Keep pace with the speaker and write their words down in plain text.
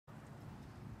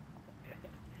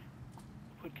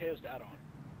KO's dad on?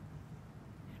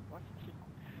 What?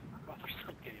 Mother's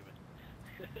son gaming.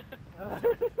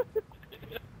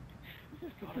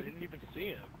 God, I didn't even see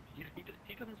him.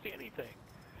 He doesn't see anything.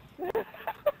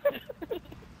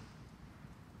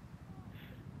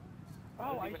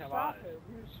 Oh, I shot him.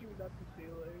 He was shooting up the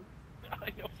ceiling.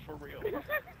 I know, for real.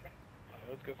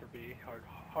 Let's go for B.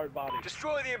 Hard body.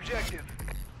 Destroy the objective.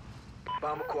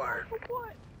 Bomb acquired.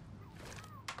 What?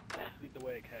 Lead the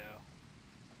way, KO.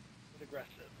 Get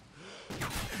aggressive.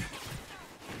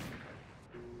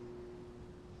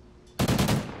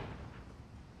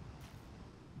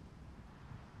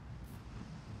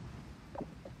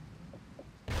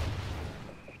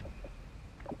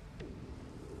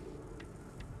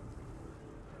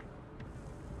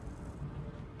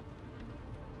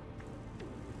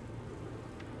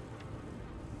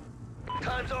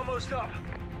 Time's almost up.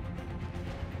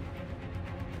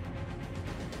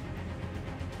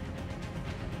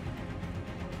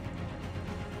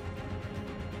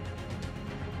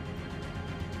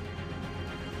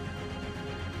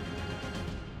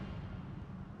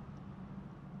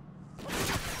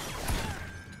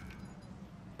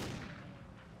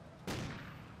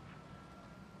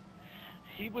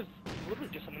 He was literally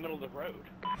just in the middle of the road.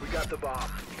 We got the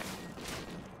bomb.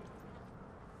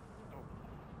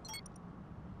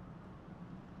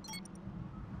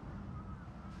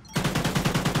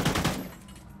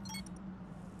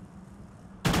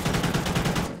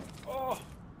 Oh!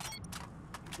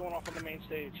 He's going off on the main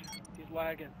stage. He's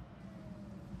lagging.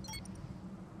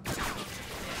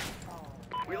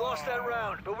 We lost that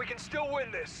round, but we can still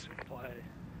win this. Good play.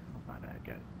 Not that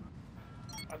good.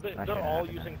 They're all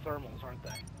using thermals, aren't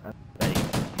they?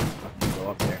 Go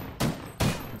up there.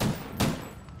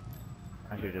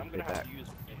 I should just get back.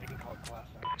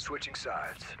 Switching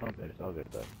sides. It's all good, it's all good,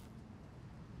 but...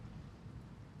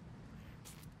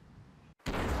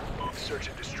 Search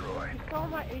and destroy. You saw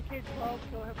my AK-12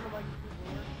 kill him from like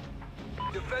 2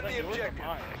 doors? Defend the objective.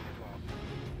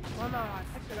 Well, no, I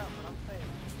picked it up, but I'm saying.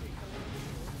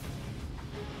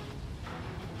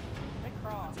 They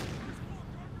crossed. I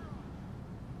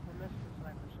missed the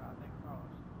sniper shot, they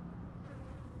crossed.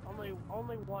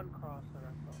 Only one cross that I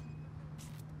saw.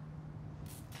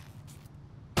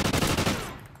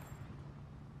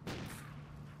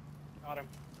 Got him.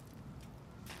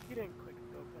 You didn't quick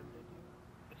scope him, did you?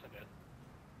 Yes, I did.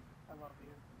 I love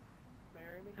you.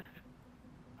 Marry me?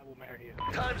 I will marry you.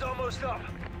 Time's almost up.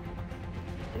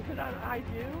 Is it on I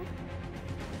do?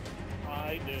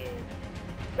 I do.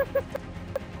 That's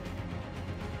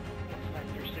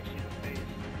 360 in the face.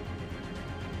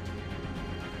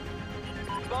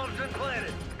 Bomb's been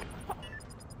planted.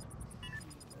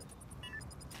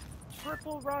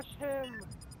 Triple rush him!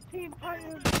 Team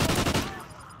Titans!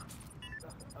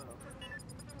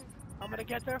 I'm gonna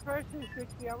get there first,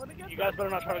 360. I'm gonna get You there. guys better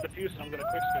not try to defuse it. I'm gonna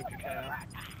quick scope you, KO.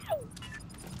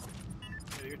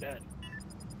 Yeah, you're dead.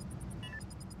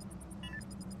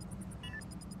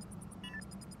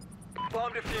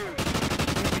 Bomb defused.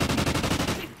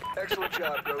 Excellent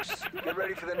job, Ghosts. Get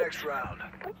ready for the next round. I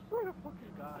swear to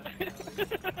fucking God.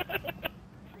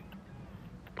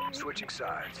 Switching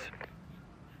sides.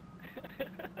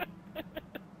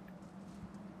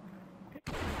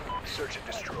 Search and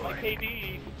destroy.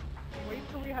 KD. Wait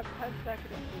till we have 10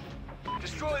 seconds.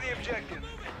 Destroy the objective.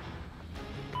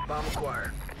 Bomb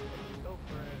acquired. Go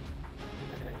for it.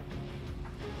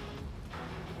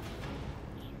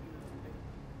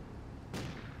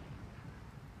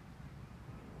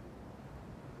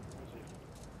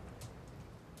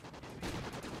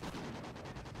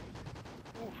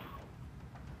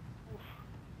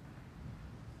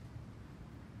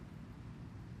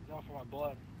 Going for my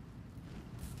blood.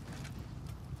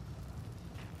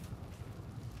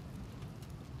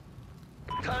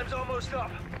 Time's almost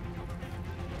up.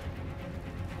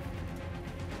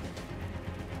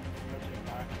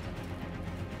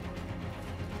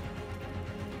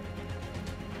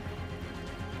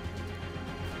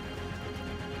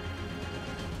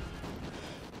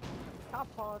 Top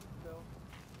pond still.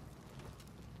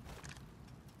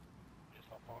 Just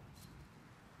hop on.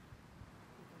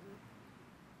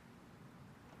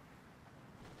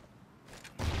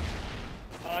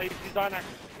 He's on there.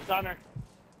 He's on there.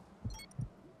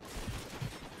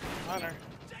 On there.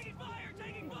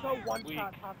 So one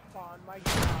shot top spawn, my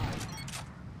God.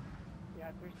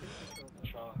 Yeah, 360 kills.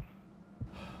 Shot.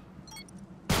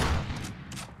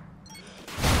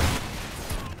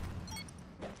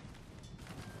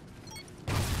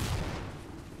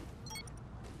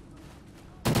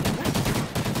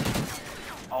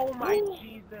 Oh my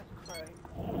Jesus Christ.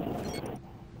 Oh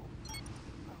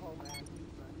man.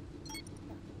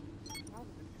 That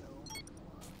was a kill.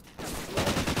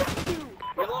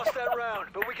 lost that round,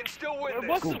 but we can still win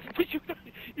Where this. was it?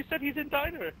 You said he's in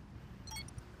diner.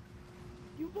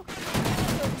 You look at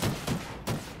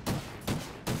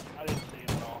I didn't see him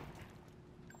at all.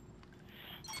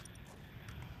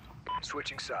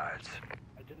 Switching sides.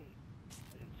 I didn't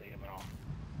see him at all.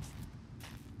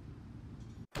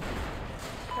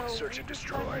 So Search and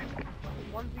destroy.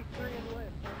 1v3 and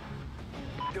win.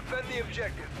 Defend the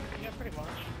objective. Yeah, pretty much.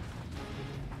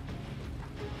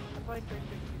 I'm playing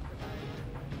 360 for 9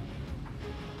 anyway.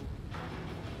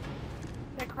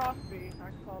 They crossed me. I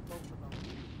saw both of them.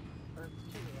 Or 2 of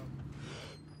them.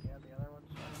 Yeah, the other one's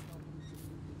trying to come.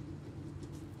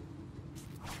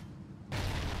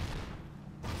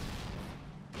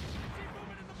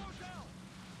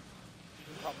 He's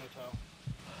in top motel.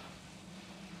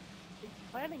 He's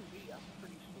planning B, I'm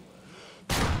pretty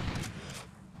sure.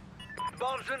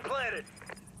 Bomb's been planted.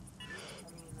 I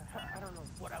mean, I don't know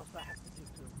what else I have to do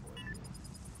to avoid this.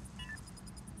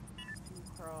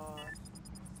 2 cross.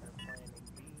 They're planning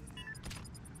B.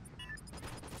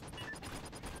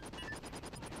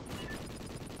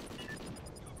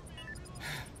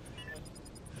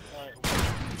 Alright.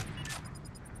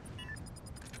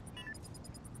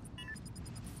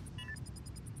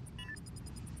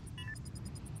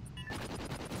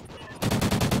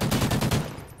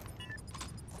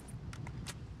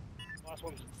 Last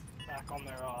one's back on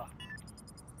their,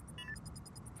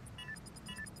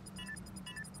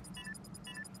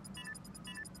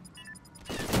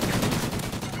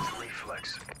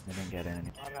 Reflex. I didn't get any.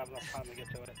 I don't have enough time to get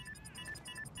to it.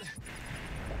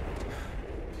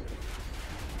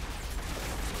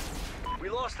 We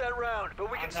lost that round,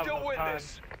 but we I can don't have still enough win time.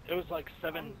 this. It was like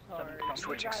seven I'm sorry. something.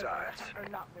 Switching You guys sides. are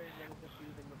not very good at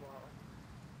defusing the ball.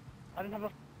 I didn't have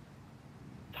enough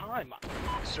time.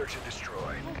 Search and destroy.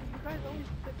 No, you guys always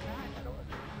sit back. I don't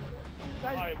understand it. You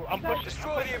guys, Alright, you I'm guys- pushing.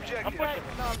 Destroy the objective. I'm pushing.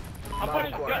 No, I'm Bomb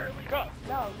pushing. acquired. Go.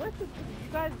 no, listen to me.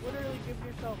 You guys literally give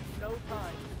yourself no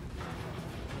time.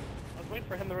 I was waiting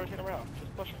for him to rotate around.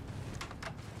 Just push him.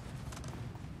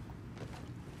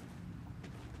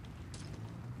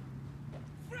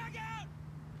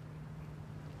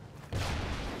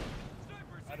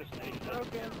 I just need it.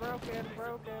 Broken.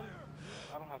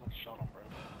 I don't have a shot on, bro.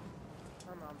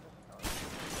 Come on, just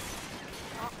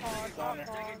top pawn, He's on top there.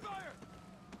 pawn.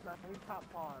 No, he's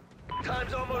top pawn.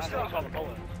 Time's I almost think I saw up. the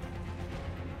bullets.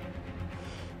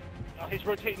 He's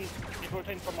rotating. He's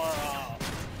rotating from our.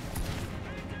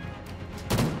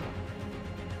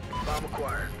 Bomb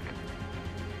acquired.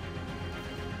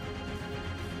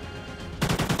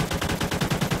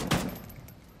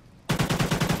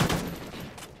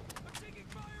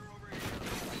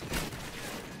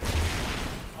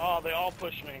 Oh, they all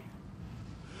push me.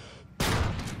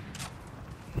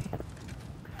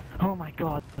 Oh my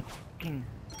god, the fucking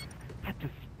had to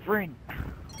sprint.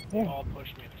 They all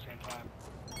push me at the same time.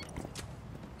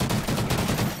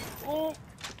 Oh.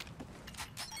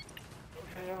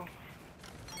 Okay.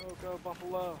 Go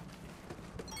Buffalo.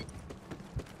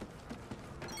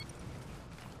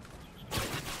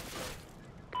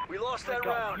 We lost that My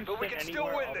God, round, you but we sit can still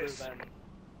anywhere win other this. than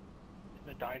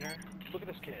the diner. Look at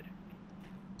this kid.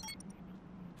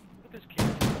 Look at this kid.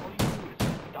 All you do is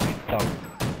diner.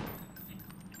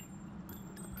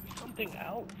 Do something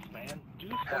else, man. Do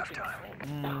something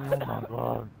Halftime. else. Oh my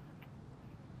god.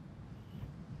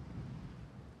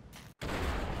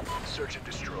 Search and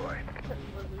destroy.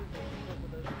 We're losing because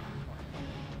of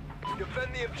this.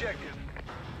 Defend the objective.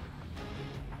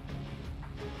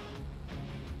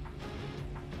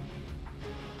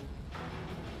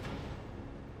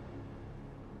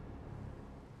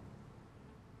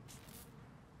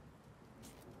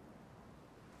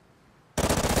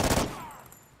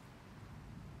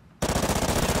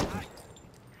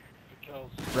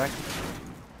 Kills. Wreck.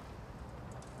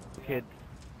 Kid.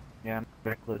 Yeah, I'm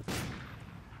reckless.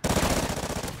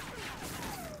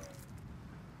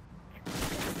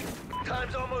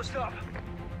 Time's almost up.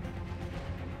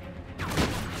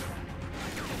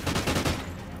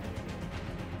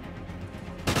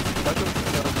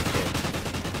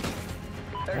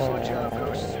 Excellent job,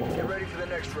 Ghosts. Get ready for the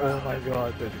next Oh round. my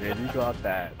god, man, you got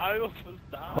that. I almost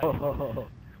died. Oh.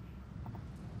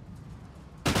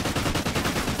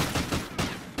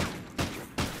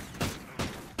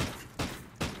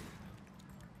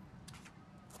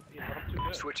 Yeah, but I'm too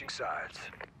good. Switching sides.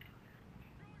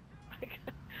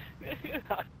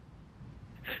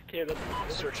 Can't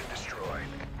Search and destroy.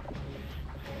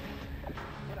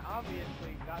 It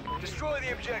obviously got the lead. Destroy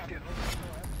the objective.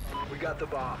 We got the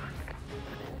bomb.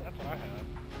 That's what I have.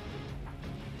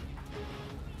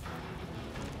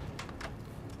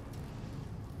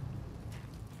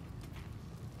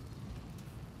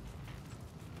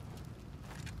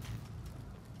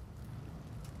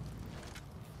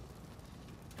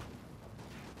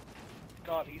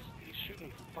 god, he's shooting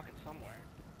me from fucking somewhere.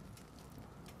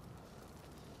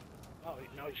 Oh,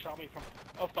 no, he shot me from...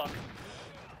 Oh, fuck.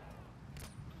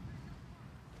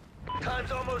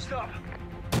 Time's almost up.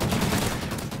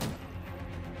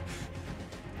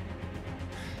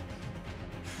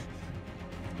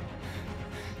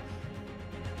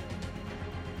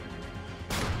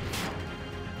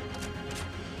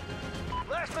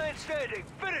 Last man standing.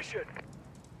 Finish it.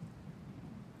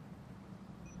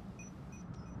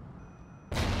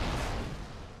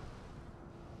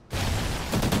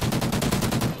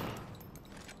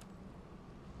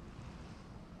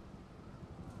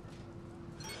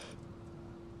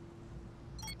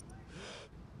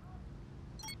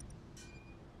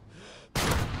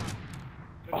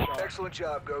 Excellent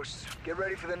job, Ghosts. Get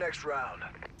ready for the next round.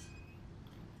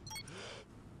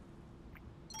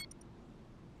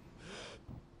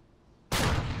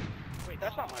 Wait,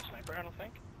 that's not my sniper, I don't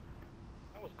think.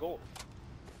 That was gold.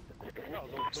 That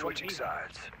was the Switching one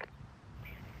sides.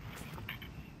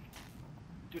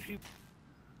 Dude, he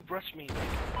brushed me.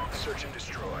 Search and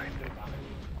destroy.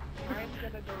 I'm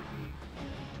gonna go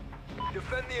B.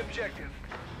 Defend the objective.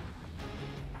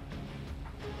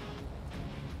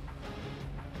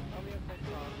 I'll be a big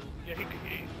dog. Yeah,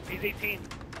 he's 18.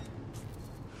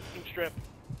 Team strip.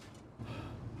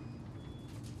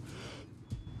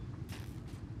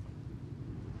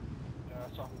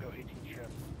 I saw him go 18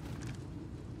 strip.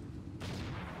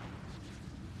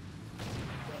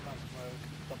 Not smoke,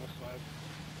 double smoke.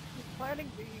 He's planting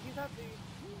B. He's at B.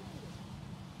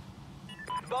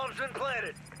 Bomb's been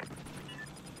planted.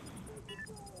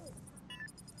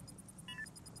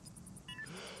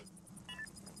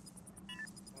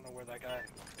 I don't know where that guy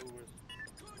who was.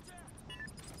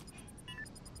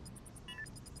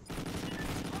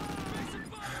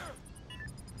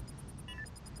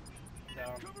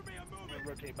 Down. I'm gonna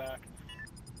rotate back.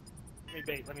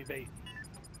 Let me bait.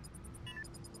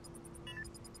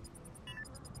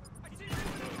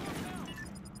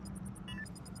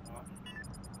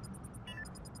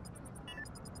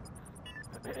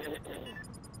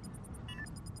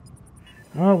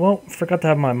 Oh well, forgot to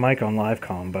have my mic on live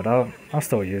comm, but I'll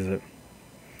still use it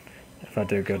if I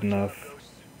do good enough.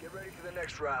 Get ready for the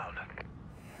next round.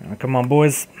 Come on,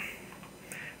 boys,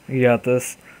 you got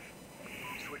this.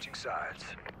 Switching sides.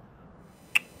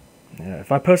 Yeah,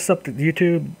 if I post up to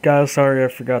YouTube, guys, sorry I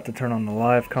forgot to turn on the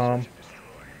live comm.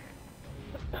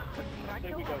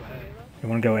 You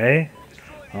want to go A?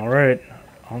 All right,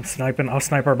 I'm sniping. I'll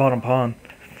snipe our bottom pawn.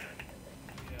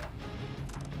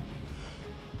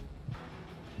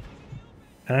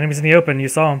 Enemies in the open, you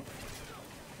saw him.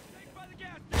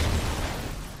 Yeah,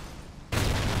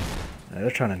 they're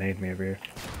trying to nade me over here.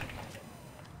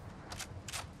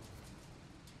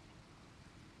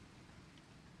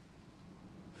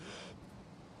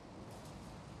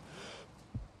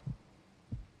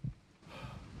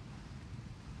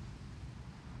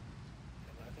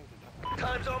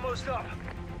 Time's almost up.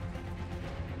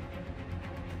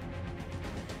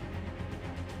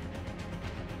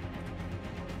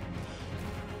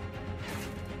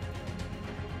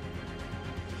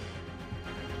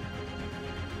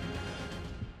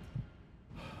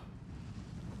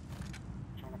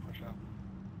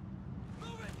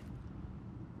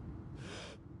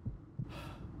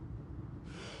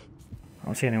 I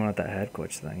don't see anyone at that head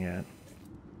glitch thing yet.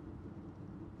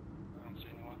 I don't see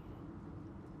anyone.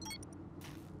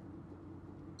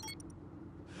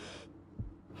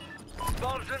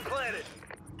 Bomb's been planted.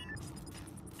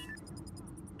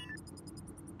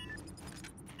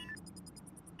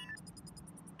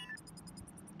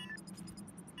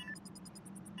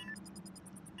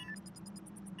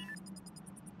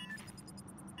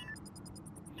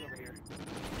 He's over here.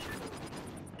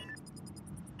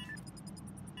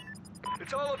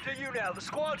 It's all up to you now. The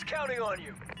squad's counting on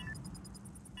you.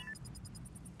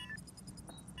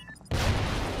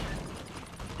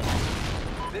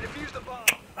 They defused the bomb.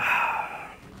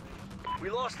 We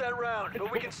lost that round,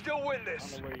 but we can still win I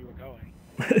this. don't know where you were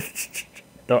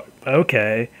going.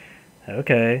 Okay.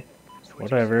 Okay.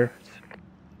 Whatever.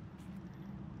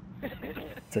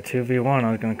 It's a 2v1.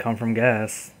 I was gonna come from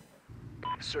gas.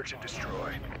 Search and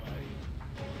destroy.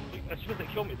 As soon as they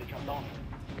killed me, they jumped on him.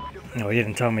 No, you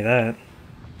didn't tell me that.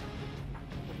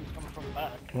 He was coming from the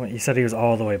back. Well, you said he was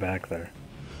all the way back there.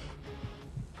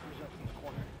 He was up in the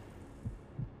corner.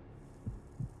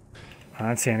 I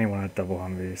didn't see anyone at double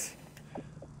Humvees.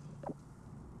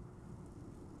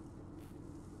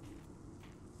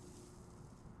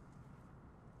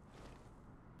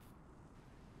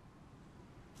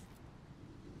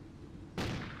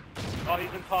 Oh,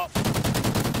 he's in top.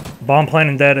 Bomb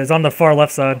planted dead. Is on the far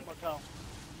left side. Motel.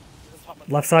 He's in top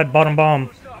motel. Left side, bottom bomb.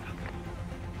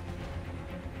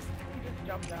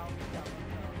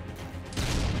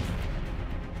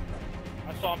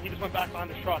 saw him. He just went back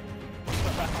behind his truck. He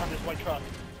went back behind his white truck.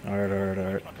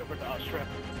 Alright. Truck over the strip.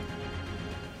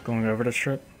 Going over the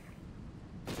strip.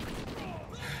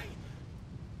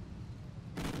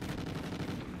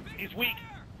 He's weak.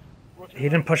 He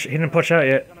didn't push out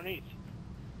yet. He's underneath.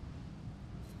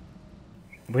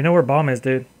 We know where bomb is,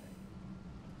 dude.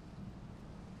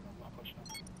 I'm not pushing him.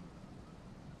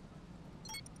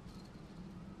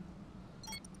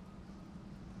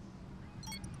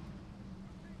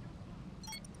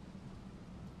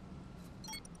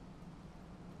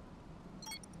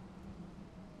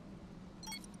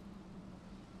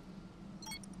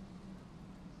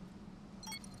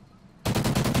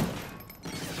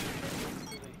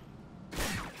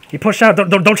 He pushed out.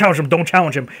 Don't challenge him. Don't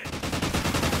challenge him.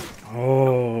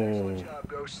 Oh. Excellent job,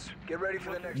 Ghosts. Get ready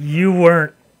for the next. You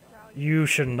weren't. You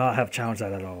should not have challenged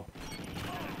that at all.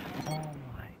 Oh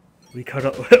my. We could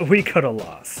have. We could have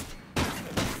lost.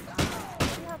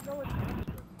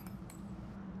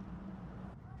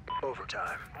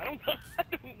 Overtime. I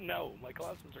don't know. My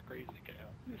glasses are crazy, KO.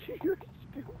 You're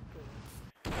stupid.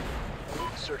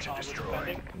 Search and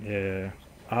destroy. Yeah.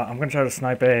 I'm gonna try to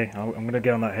snipe A. I'm gonna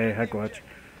get on that hay head glitch.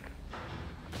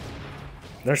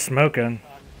 They're smoking.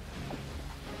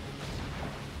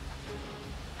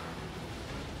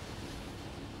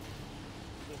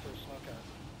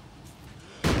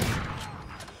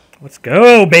 Let's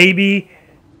go, baby.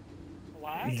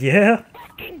 Yeah.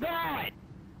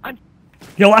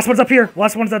 Yo, last one's up here.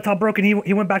 Last one's at top broken.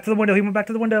 He went back to the window. He went back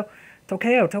to the window.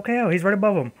 Tokyo. He's right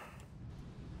above him.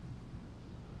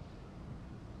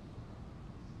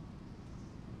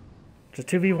 Just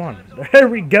 2v1. There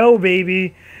we go,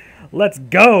 baby. Let's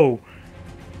go.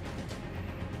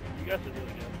 You guys are really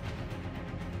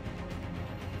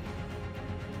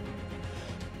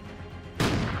good.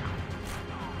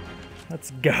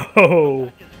 Let's go.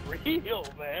 That is real,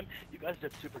 man. You guys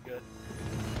did super good.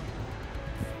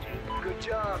 Good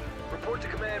job. Report to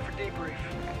command for debrief.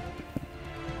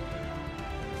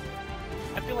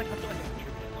 I feel like I'm